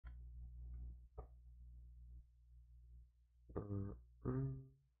mm,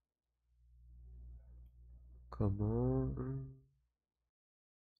 come on.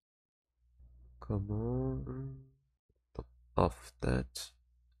 Come on. Top of that.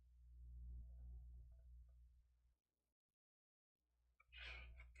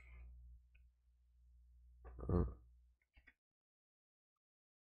 Uh,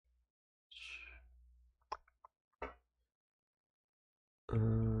 uh,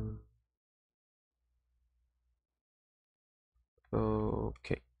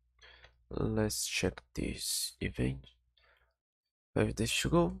 okay. Let's check this event. 5 days to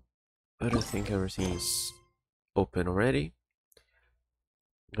go. I don't think everything is open already.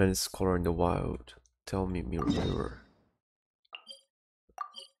 And it's color in the wild. Tell me, mirror, mirror.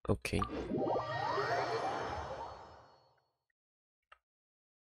 Okay.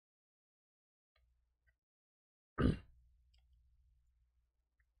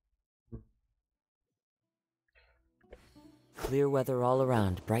 Clear weather all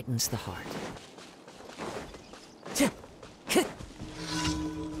around brightens the heart.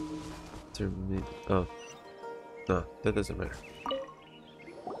 Oh, no, that doesn't matter.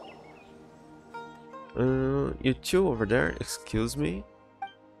 You two over there, excuse me?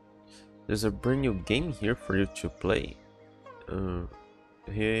 There's a brand new game here for you to play. Uh,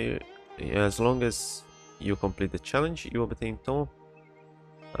 here, as long as you complete the challenge, you obtain ton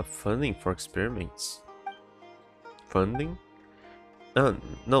of funding for experiments. Funding?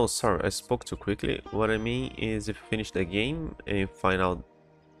 No, sorry, I spoke too quickly. What I mean is if you finish the game and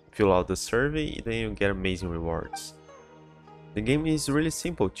fill out the survey, then you get amazing rewards. The game is really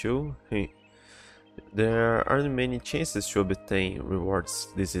simple too. There aren't many chances to obtain rewards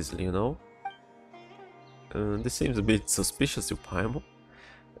this easily, you know? This seems a bit suspicious to Paimon.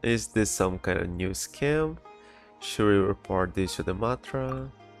 Is this some kind of new scam? Should we report this to the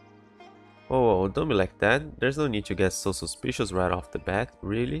Matra? Oh, don't be like that. There's no need to get so suspicious right off the bat,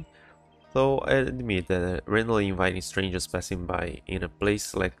 really. Though I admit that randomly inviting strangers passing by in a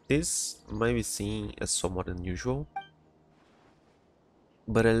place like this might be seen as somewhat unusual.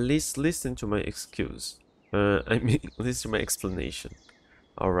 But at least listen to my excuse. I mean, listen to my explanation.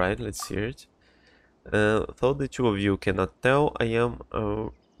 Alright, let's hear it. Though the two of you cannot tell,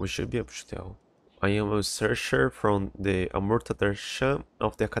 we should be able to tell. I am a researcher from the Amurta Darshan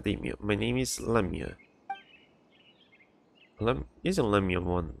of the Academia. My name is Lamia. Isn't Lamia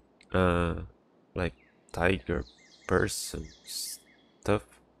one, like tiger, person, stuff,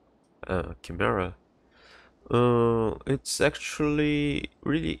 chimera? It's actually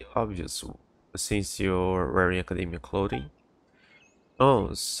really obvious since you're wearing academia clothing.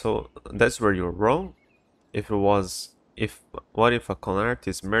 Oh, so that's where you're wrong? If it was, if what if a con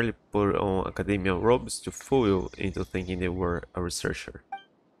artist merely put on academia robes to fool you into thinking they were a researcher?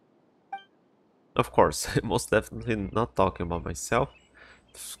 Of course, I'm most definitely not talking about myself.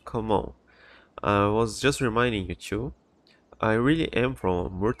 Come on, I was just reminding you two. I really am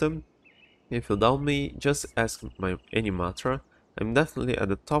from Murtam. If you doubt me, just ask my any Matra. I'm definitely at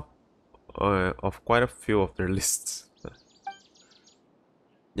the top of quite a few of their lists.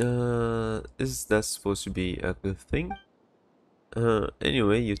 Is that supposed to be a good thing?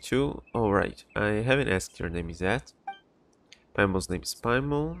 Anyway, you two. Alright, I haven't asked your name is that. Paimon's name is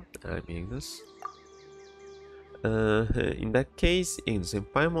Paimon. I'm Ignis. In that case, Ignis and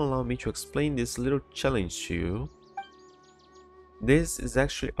Paimon allow me to explain this little challenge to you. This is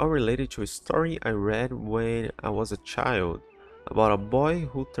actually all related to a story I read when I was a child about a boy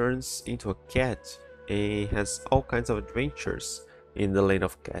who turns into a cat and has all kinds of adventures in the land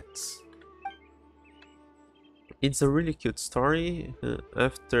of cats. It's a really cute story.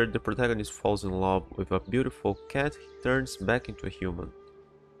 After the protagonist falls in love with a beautiful cat, he turns back into a human.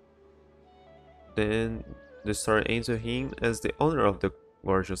 Then the story ends with him as the owner of the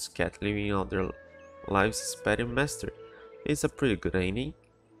gorgeous cat, living out their lives as pet and master. It's a pretty good ending.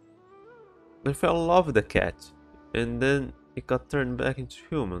 I fell in love with the cat, and then it got turned back into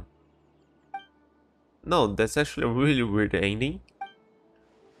human. No, that's actually a really weird ending.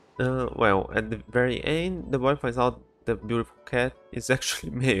 Well, at the very end, the boy finds out the beautiful cat is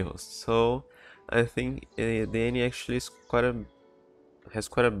actually male, so I think the ending actually is has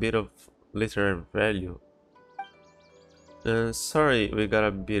quite a bit of literary value. Sorry, we got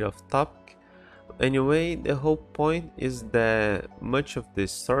a bit off topic. Anyway, the whole point is that much of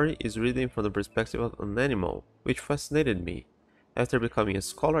this story is written from the perspective of an animal, which fascinated me. After becoming a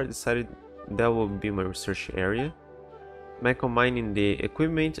scholar, I decided that would be my research area. By combining the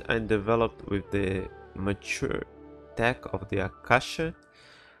equipment I developed with the mature tech of the Akasha,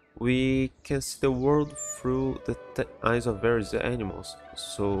 we can see the world through the eyes of various animals,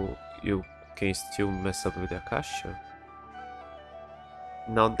 so you can still mess up with the Akasha.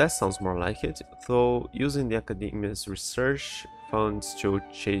 Now that sounds more like it, though using the academia's research funds to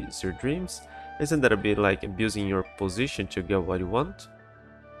chase your dreams, isn't that a bit like abusing your position to get what you want?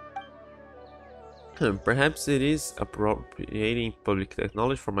 Perhaps it is appropriating public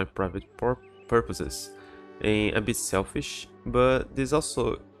technology for my private purposes, and a bit selfish, but this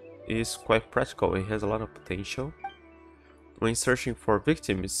also is quite practical and has a lot of potential. When searching for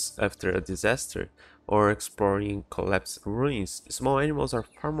victims after a disaster or exploring collapsed ruins, small animals are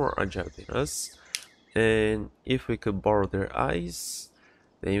far more agile than us, and if we could borrow their eyes,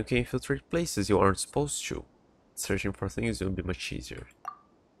 then you can infiltrate places you aren't supposed to. Searching for things will be much easier.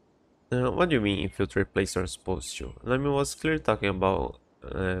 What do you mean infiltrate places you aren't supposed to? I mean, was clearly talking about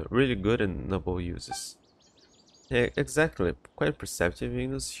really good and noble uses. Exactly, quite perceptive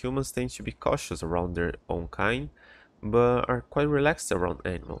humans tend to be cautious around their own kind, but are quite relaxed around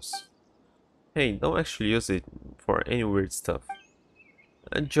animals. Hey, don't actually use it for any weird stuff.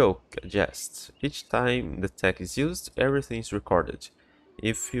 A joke, a jest. Each time the tech is used, everything is recorded.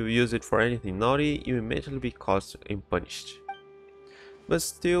 If you use it for anything naughty, you immediately be caught and punished. But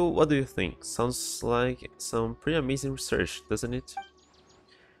still, what do you think? Sounds like some pretty amazing research, doesn't it?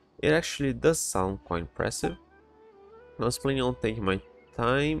 It actually does sound quite impressive. I was planning on taking my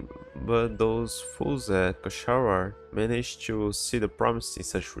time, but those fools at Koshawar managed to see the promise in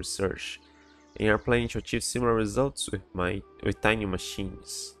such research, and are planning to achieve similar results with tiny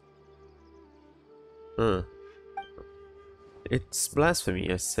machines. Uh, it's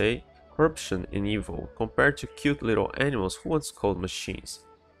blasphemy, I say. Corruption and evil, compared to cute little animals who once called machines.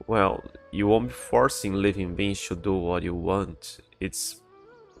 Well, you won't be forcing living beings to do what you want. It's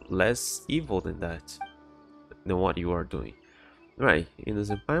less evil than that, than what you are doing. Right,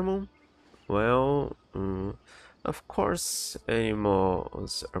 innocent Paimon? Well, of course,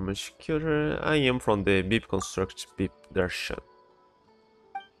 animals are much cuter. I am from the Beep Construct Beep Darshan.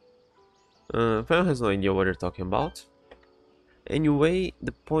 Paimon has no idea what you're talking about. Anyway,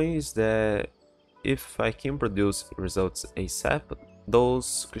 the point is that if I can produce results ASAP,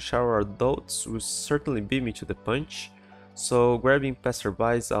 those shower adults will certainly beat me to the punch, so grabbing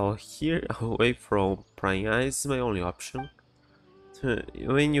passerbys out here away from prying eyes is my only option.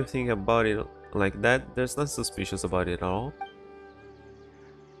 When you think about it like that, there's nothing suspicious about it at all.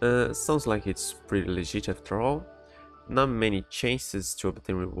 Sounds like it's pretty legit after all. Not many chances to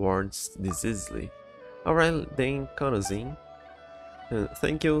obtain rewards this easily. Alright, then count us in.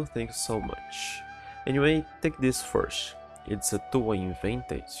 Thank you so much. Anyway, take this first. It's a tool I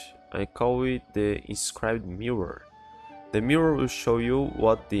invented. I call it the inscribed mirror. The mirror will show you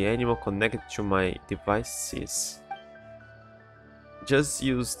what the animal connected to my device is. Just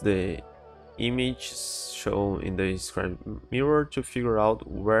use the image shown in the inscribed mirror to figure out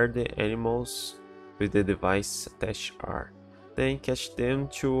where the animals with the device attached are. Then catch them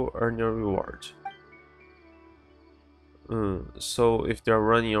to earn your reward. So if they're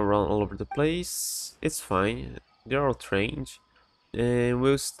running around all over the place, it's fine. They're all trained and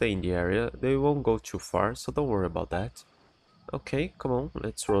will stay in the area. They won't go too far, so don't worry about that. Okay, come on,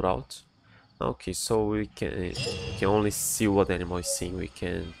 let's roll out. Okay, so we can only see what the animal is seeing. We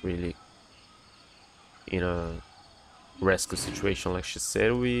can't really, in a rescue situation like she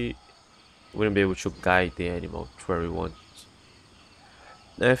said, we wouldn't be able to guide the animal to where we want.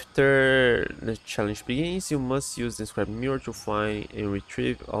 After the challenge begins, you must use the inscribed mirror to find and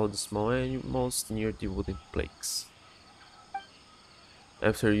retrieve all the small animals near the wooden planks.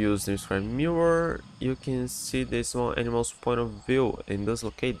 After you use the inscribed mirror, you can see the small animal's point of view and thus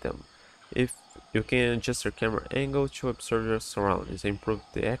locate them. If you can adjust your camera angle to observe your surroundings and improve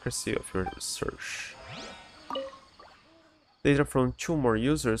the accuracy of your search. Data from 2 more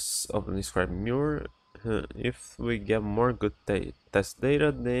users of the inscribed mirror. If we get more good test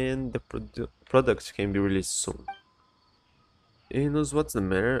data, then the product can be released soon. Knows what's the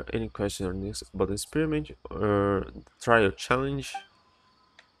matter? Any question or news about the experiment or trial challenge?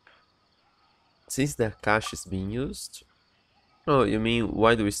 Since the cache is being used? Oh, you mean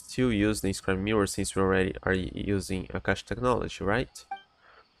why do we still use the inscribed mirror since we already are using a cache technology, right?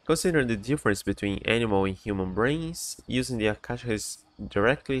 Consider the difference between animal and human brains, using the Akashi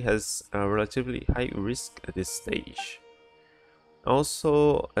directly has a relatively high risk at this stage.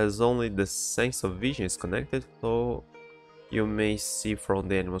 Also, as only the sense of vision is connected, though you may see from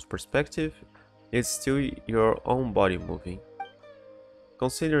the animal's perspective, it's still your own body moving.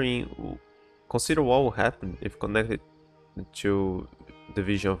 Consider what will happen if connected to the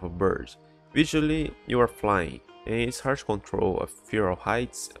vision of a bird. Visually, you are flying, and it's hard to control a fear of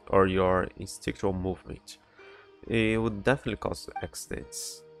heights or your instinctual movement. It would definitely cause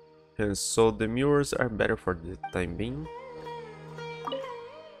accidents. And so the mirrors are better for the time being.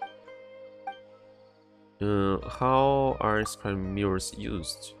 How are sky mirrors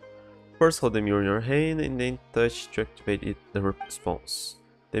used? First hold the mirror in your hand and then touch to activate the response.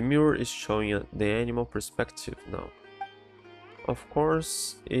 The mirror is showing the animal perspective now. Of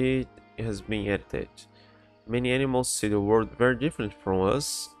course, it has been edited. Many animals see the world very different from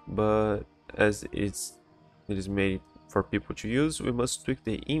us, but as it is made for people to use, we must tweak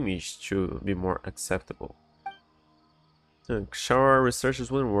the image to be more acceptable. Sure, our researchers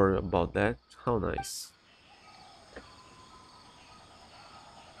wouldn't worry about that. How nice.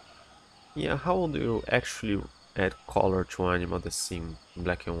 Yeah, how do you actually add color to an animal that seem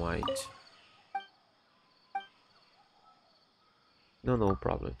black and white? No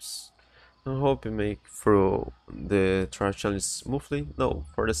problems. I hope you make through the trial challenge smoothly. No,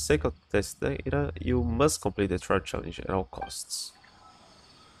 for the sake of this data, you must complete the trial challenge at all costs.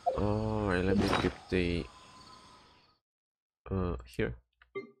 Alright, let me keep the here.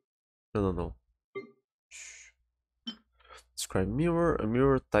 No. Shh. Describe mirror, a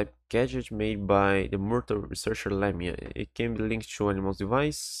mirror type gadget made by the Murta researcher Lamia. It can be linked to animal's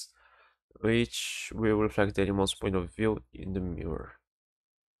device, which will reflect the animal's point of view in the mirror.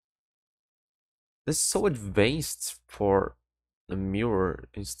 This is so advanced for a mirror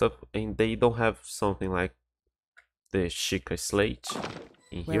and stuff, and they don't have something like the Sheikah slate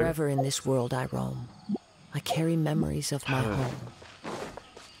in here. Wherever in this world I roam, I carry memories of my home.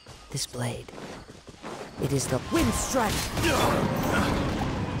 This blade, it is the wind strike.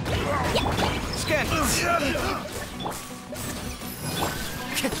 Scan.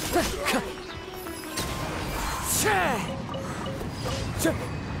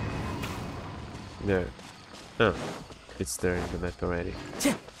 There. Oh, it's there in the map already.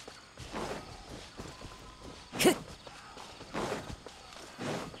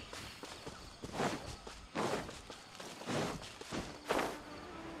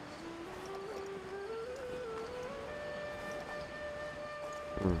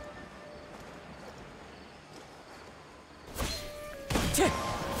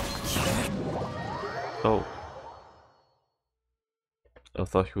 Oh. I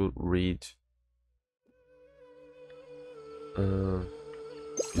thought you would read.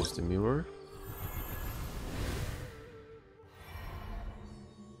 Use the mirror.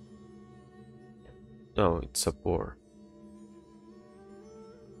 Oh, it's a boar.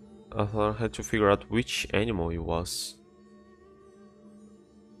 I thought I had to figure out which animal it was.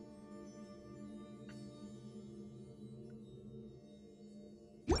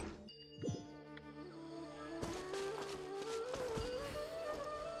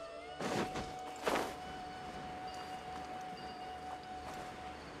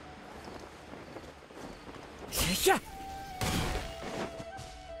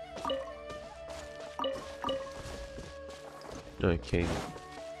 Okay.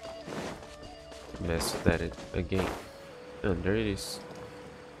 Mess with that again. And there it is.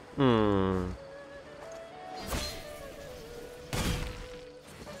 The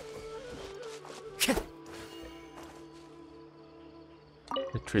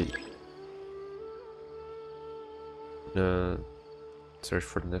tree. Search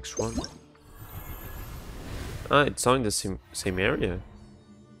for the next one. Ah, it's all in the same area.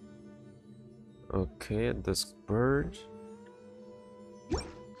 Okay, this bird.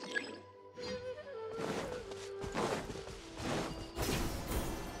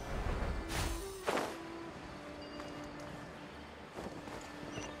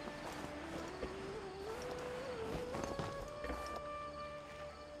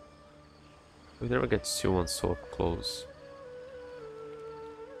 We never get to see one so up close.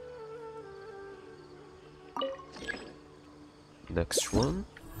 Next one.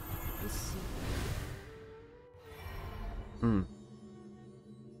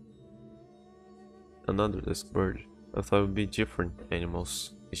 Another disc bird. I thought it would be different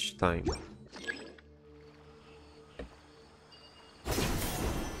animals each time.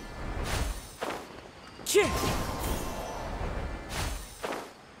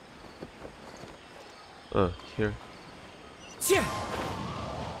 Here.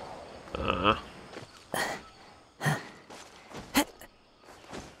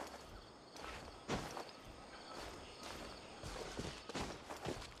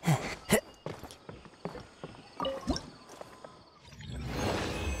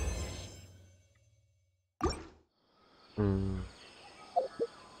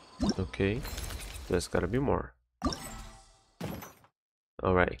 Okay, there's gotta be more.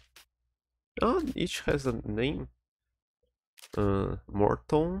 Alright. Oh, each has a name.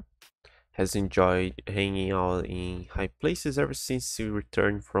 Morton has enjoyed hanging out in high places ever since he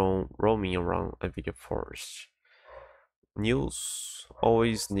returned from roaming around a video forest. News,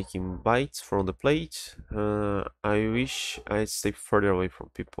 always sneaking bites from the plate. I wish I'd stay further away from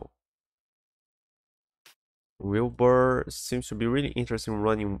people. Wilbur seems to be really interested in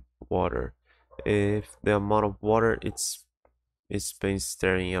running water. If the amount of water it's spent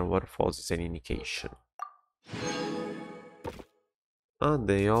staring at waterfalls is any indication. And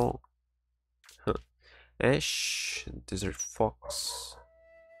they all Ash, desert fox.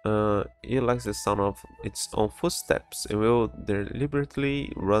 It likes the sound of its own footsteps and will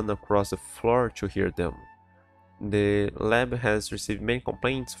deliberately run across the floor to hear them. The lab has received many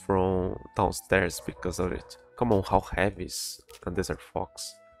complaints from downstairs because of it. Come on, how heavy is a desert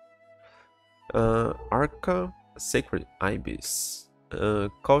fox? Arca, sacred ibis.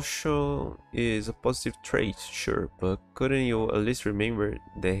 Caution is a positive trait, sure, but couldn't you at least remember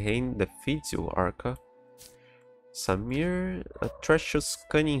the hand that feeds you, Arca? Samir, a treacherous,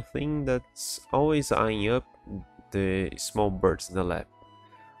 cunning thing that's always eyeing up the small birds in the lab.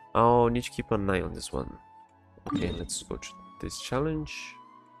 I'll need to keep an eye on this one. Okay, let's go to this challenge.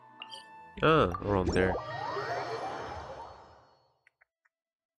 Ah, around there.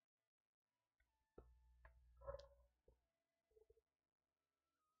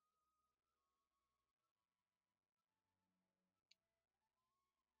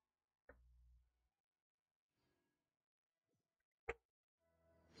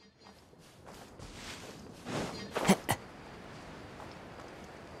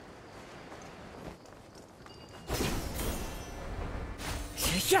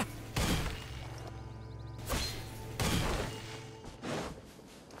 Yeah.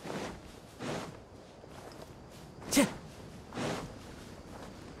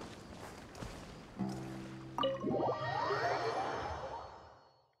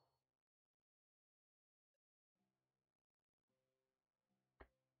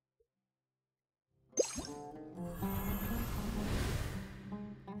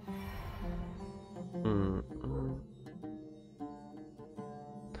 Mm,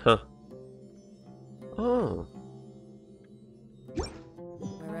 Huh. Oh.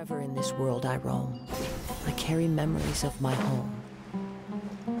 Wherever in this world I roam, I carry memories of my home.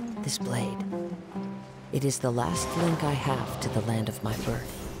 This blade. It is the last link I have to the land of my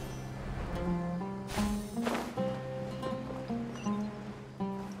birth.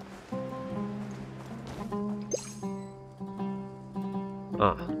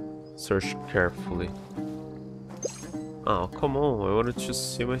 Ah. Search carefully. Oh, come on. I wanted to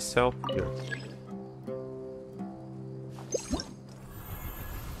see myself here.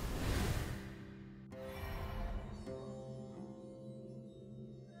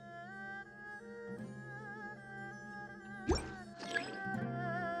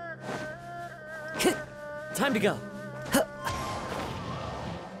 Time to go.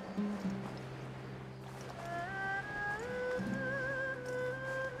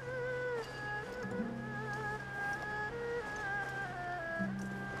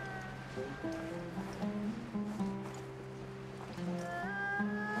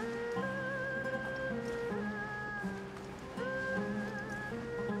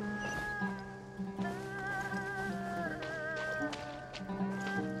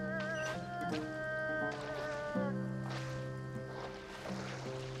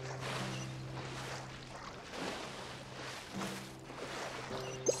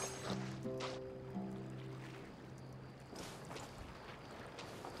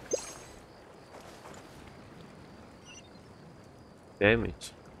 Damn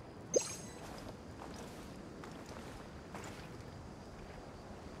it.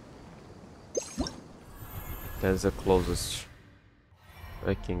 That's the closest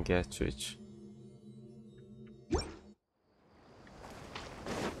I can get to it.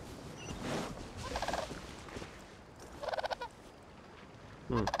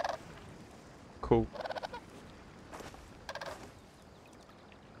 Hmm. Cool.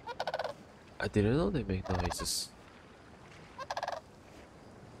 I didn't know they make noises.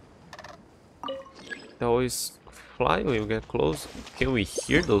 They always fly when you get close. Can we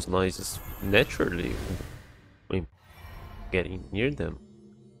hear those noises naturally when getting near them?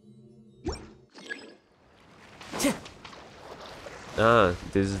 Ah,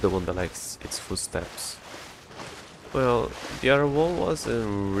 this is the one that likes its footsteps. Well, the other one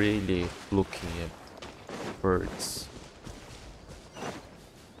wasn't really looking at birds.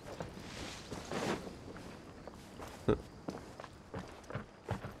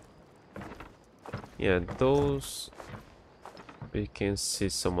 Yeah, those we can see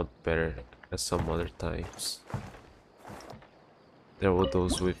somewhat better at some other times. There were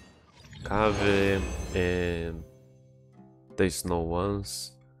those with Cave and the snow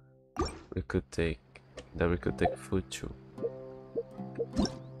ones we could take. that we could take food to.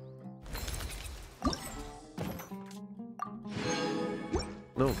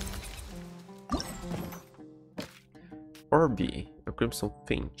 No. Orby, a crimson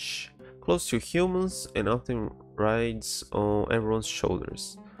finch. Close to humans and often rides on everyone's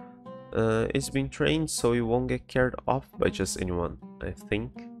shoulders. It's been trained so it won't get carried off by just anyone, I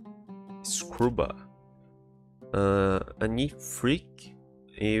think. Scruba. A neat freak.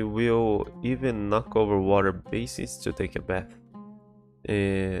 It will even knock over water basins to take a bath.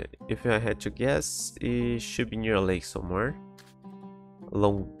 If I had to guess, it should be near a lake somewhere.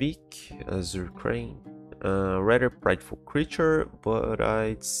 Long beak, azure crane. A rather prideful creature, but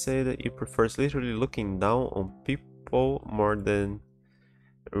I'd say that it prefers literally looking down on people more than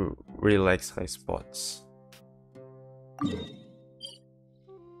really likes high spots.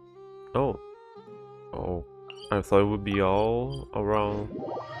 Oh, oh, I thought it would be all around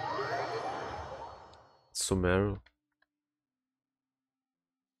Sumeru.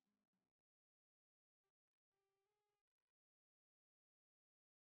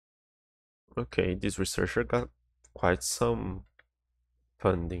 Okay, this researcher got quite some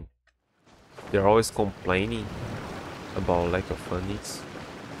funding. They're always complaining about lack of fundings.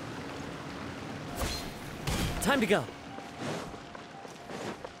 Time to go.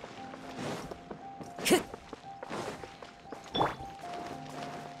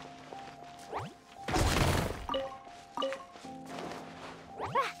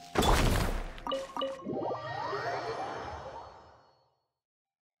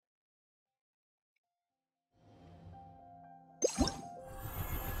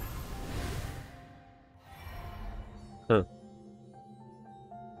 Huh.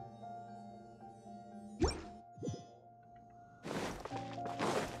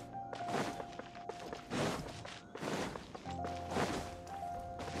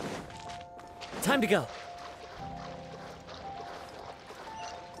 Time to go.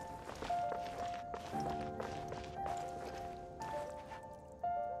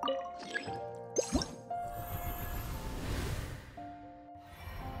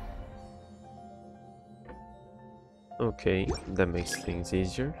 Okay, that makes things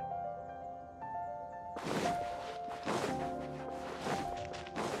easier.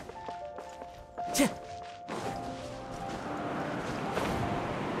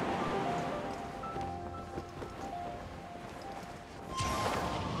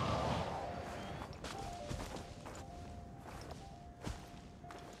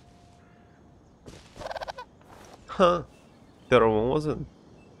 Huh, the other one wasn't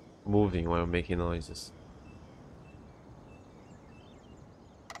moving while making noises.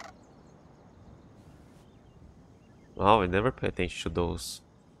 Wow, I never pay attention to those.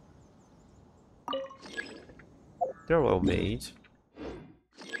 They're well made.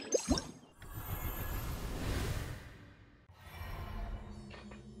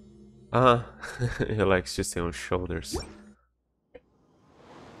 Ah, he likes to stay on shoulders.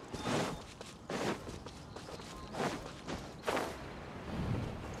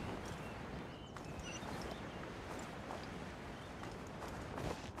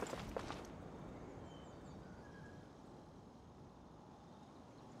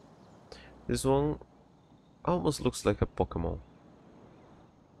 This one almost looks like a Pokemon.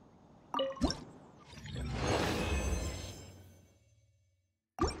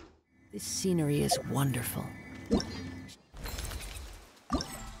 This scenery is wonderful.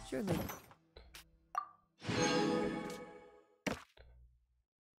 Surely.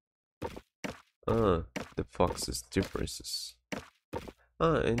 Ah, the fox's differences.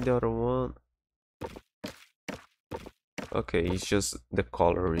 Ah, and the other one. Okay, it's just the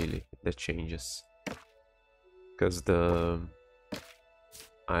color really that changes. Because the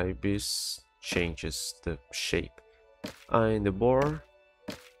ibis changes the shape. Ah, and the boar.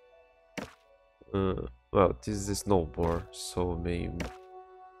 Well, this is a snow boar, so maybe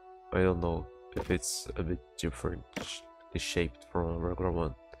I don't know if it's a bit different shaped from a regular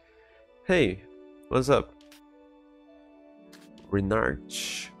one. Hey, what's up?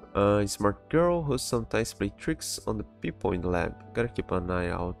 Renarch, a smart girl who sometimes plays tricks on the people in the lab. Gotta keep an eye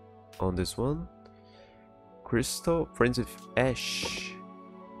out on this one. Crystal, friends with Ash.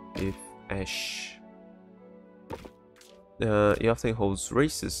 With Ash. He often holds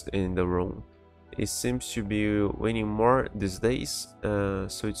races in the room. It seems to be winning more these days, so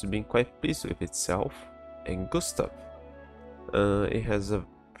it's been quite pleased with itself. And Gustav, it has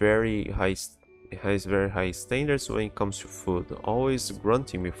very high standards when it comes to food, always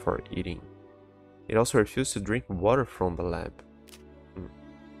grunting before eating. It also refuses to drink water from the lab.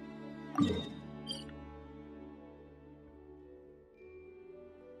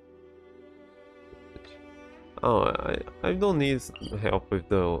 Oh, I don't need help with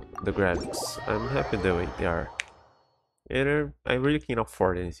the graphics. I'm happy the way they are. And I really can't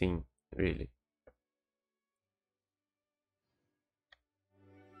afford anything, really.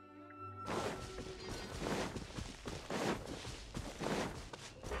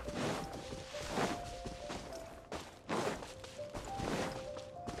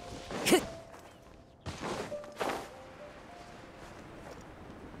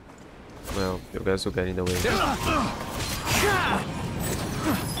 Well, you guys will get in the way.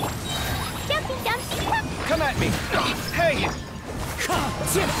 Come at me! Hey!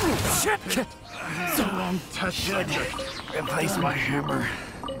 Someone touch it. Replace my hammer.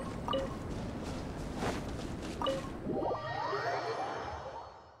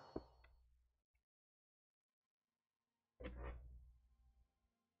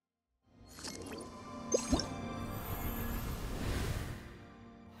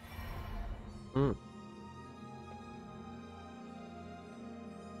 Hmm.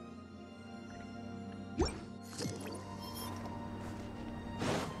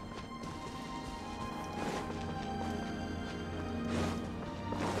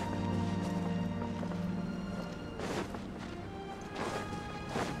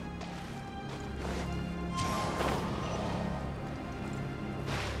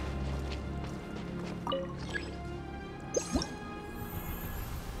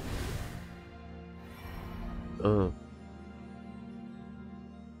 Uh,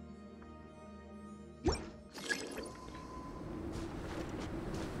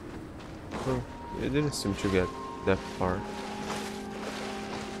 well, it didn't seem to get that far.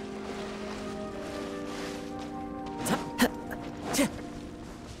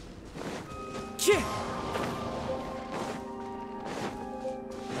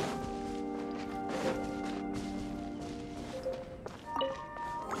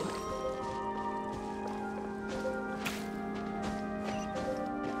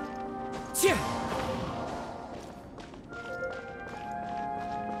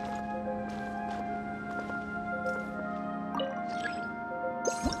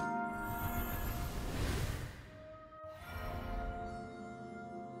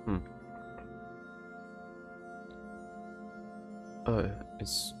 Hmm.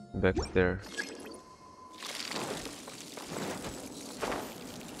 It's back there.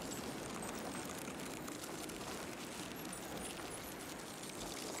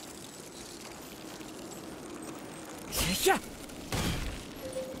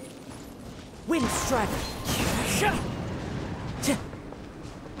 Wind strike.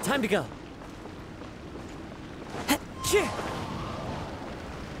 Time to go.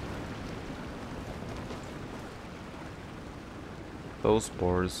 Those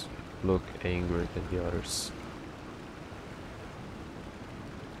boars look angrier than the others.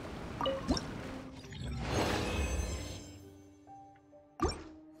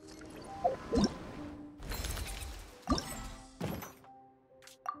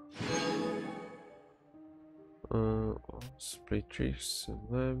 Split trees.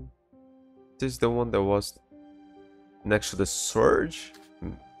 This is the one that was next to the surge.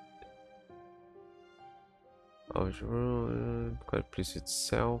 Quite place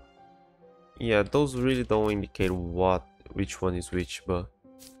itself. Yeah, those really don't indicate which one is which, but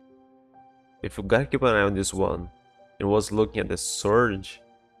if you gotta keep an eye on this one, it was looking at the surge.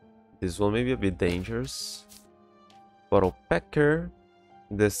 This one may be a bit dangerous. Bottle Pecker,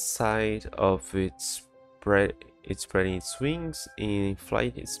 the side of it's spreading its wings in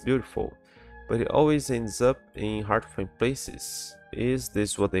flight is beautiful, but it always ends up in hard to find places. Is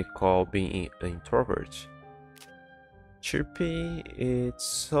this what they call being an introvert? Chirpy, it's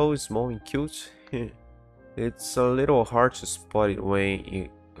so small and cute. It's a little hard to spot it when it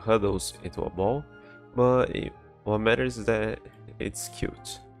huddles into a ball, but what matters is that it's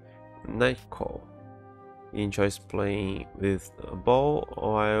cute. Nightcall. He enjoys playing with a ball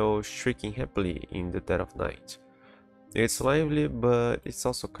while shrieking happily in the dead of night. It's lively, but it's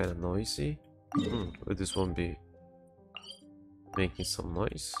also kind of noisy. Would this one be making some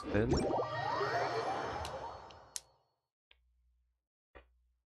noise then?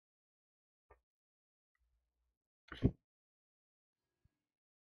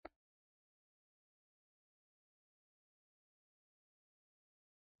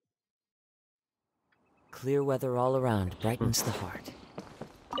 Clear weather all around brightens the heart.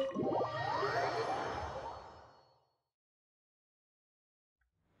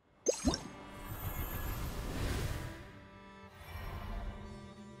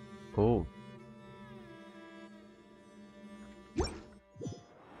 Oh.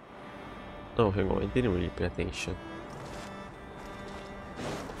 Oh, hang on, I didn't really pay attention.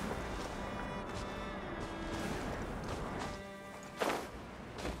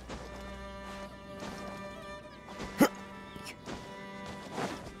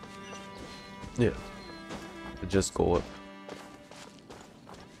 Yeah, just go up.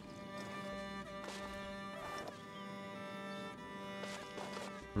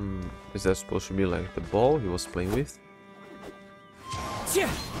 Is that supposed to be like the ball he was playing with?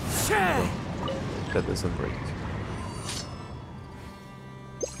 No, that doesn't break.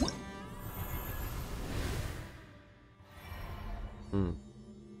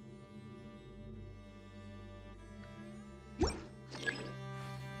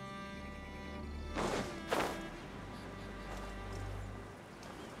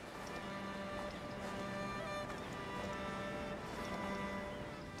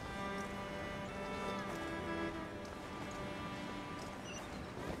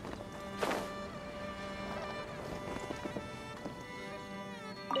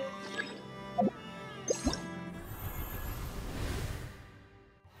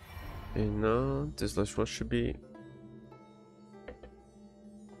 And now this last one should be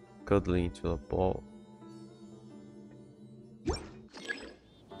cuddling into a ball.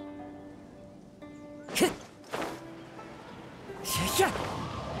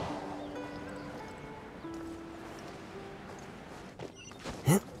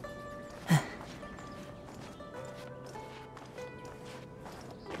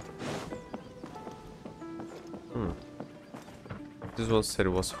 This one said it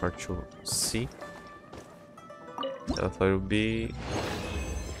was hard to see. I thought it would be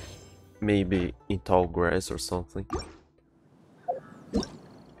maybe in tall grass or something.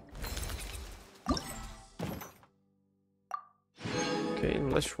 Okay,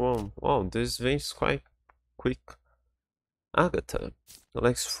 last one. Wow, this vein is quite quick. Agatha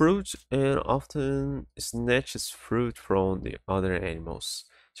likes fruit and often snatches fruit from the other animals.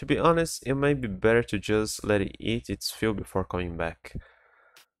 To be honest, it might be better to just let it eat its fill before coming back.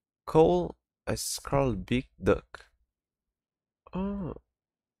 Cole, a scarlet-beaked duck. Oh,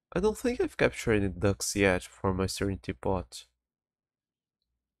 I don't think I've captured any ducks yet for my Serenity pot.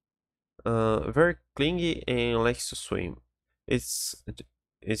 Very clingy and likes to swim. It's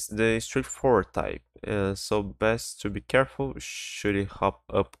it's the straightforward type, so best to be careful should it hop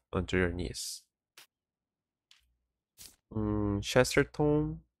up onto your knees.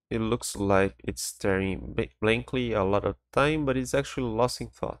 Chesterton, it looks like it's staring blankly a lot of time, but it's actually lost in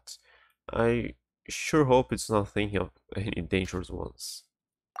thought. I sure hope it's not thinking of any dangerous ones.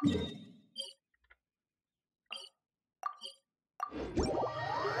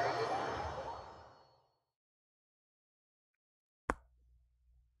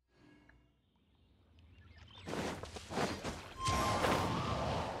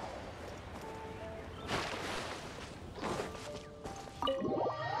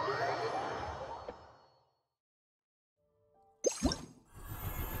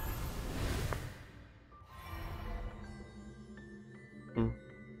 Mm.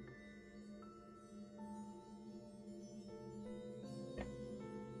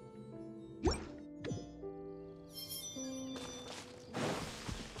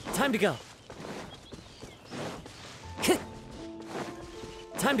 Time to go.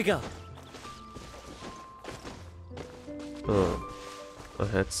 Time to go. I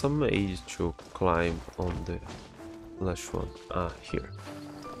had some age to climb on the last one. Ah, here.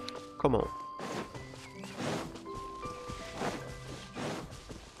 Come on.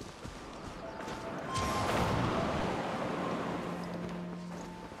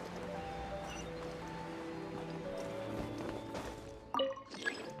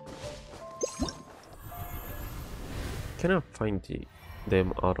 Can I find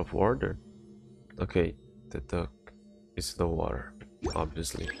them out of order? Okay, the duck is the water,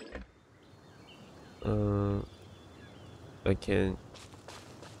 obviously. I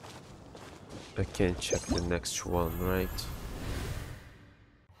can check the next one, right?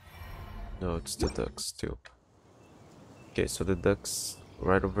 No, it's the ducks too. Okay, so the duck's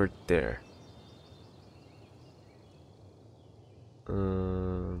right over there.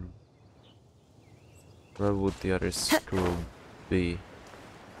 Where would the other screw be?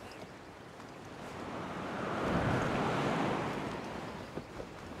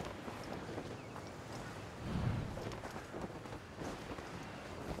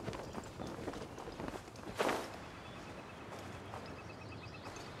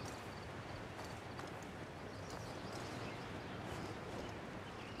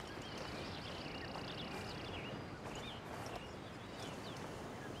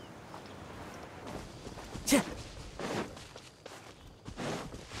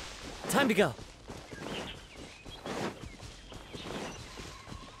 Time to go.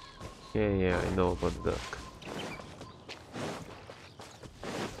 Yeah, I know about the duck.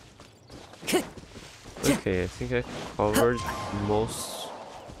 Okay, I think I covered most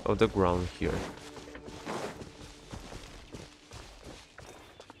of the ground here.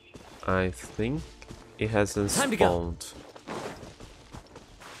 I think it hasn't Time to go. spawned.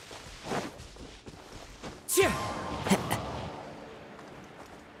 Yeah.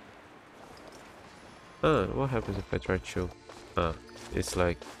 What happens if I try to? It's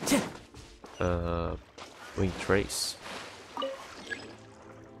like wing trace.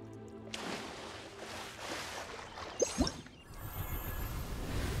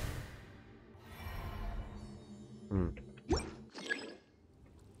 Hmm.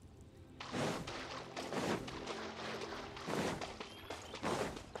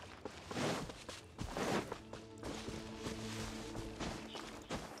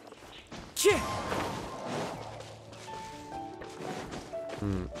 Yeah.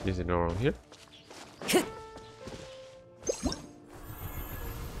 Is it around here?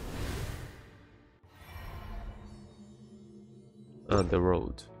 The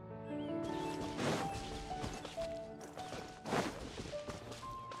road.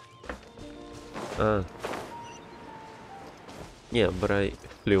 Yeah, but I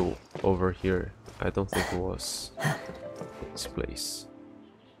flew over here. I don't think it was this place.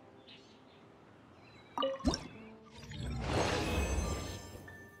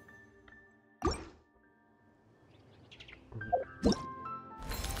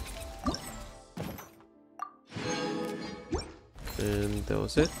 And that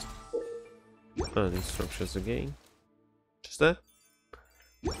was it. The instructions again. Just that.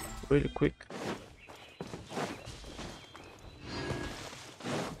 Really quick.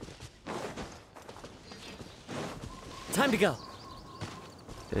 Time to go.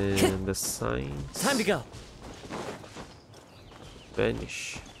 And the signs Time to go.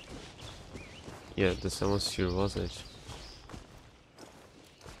 vanish. Yeah, the sun was here, wasn't it?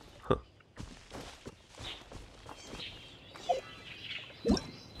 Huh.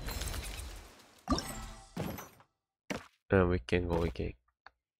 And we can go again.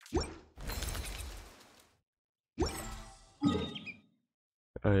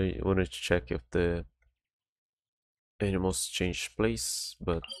 I wanted to check if the animals change place,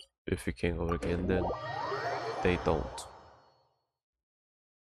 but if we can go again, then they don't.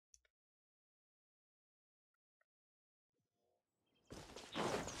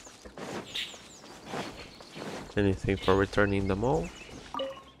 Anything for returning them all?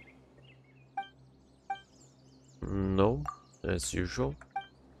 No, as usual.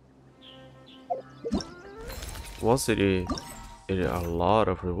 Was it a lot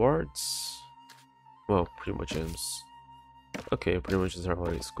of rewards? Well, pretty much gems. Okay, pretty much is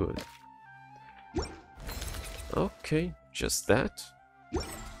always good. Okay, just that.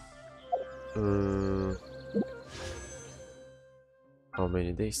 How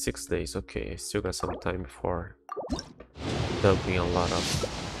many days? 6 days. Okay, I still got some time before dumping a lot of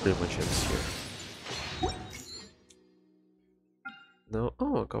pretty much gems here. No,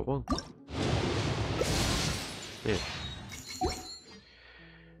 oh, I got one. Yeah.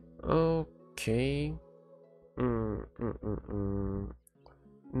 Okay.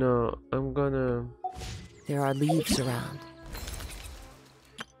 No, I'm gonna... There are leaves around.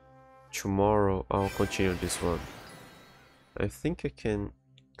 Tomorrow I'll continue this one. I think I can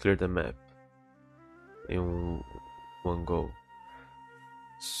clear the map in one go.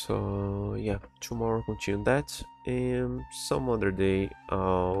 So yeah, tomorrow continue that, and some other day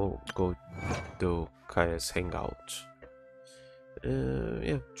I'll go do Kaya's hangout.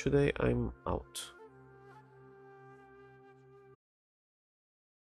 Yeah, today I'm out.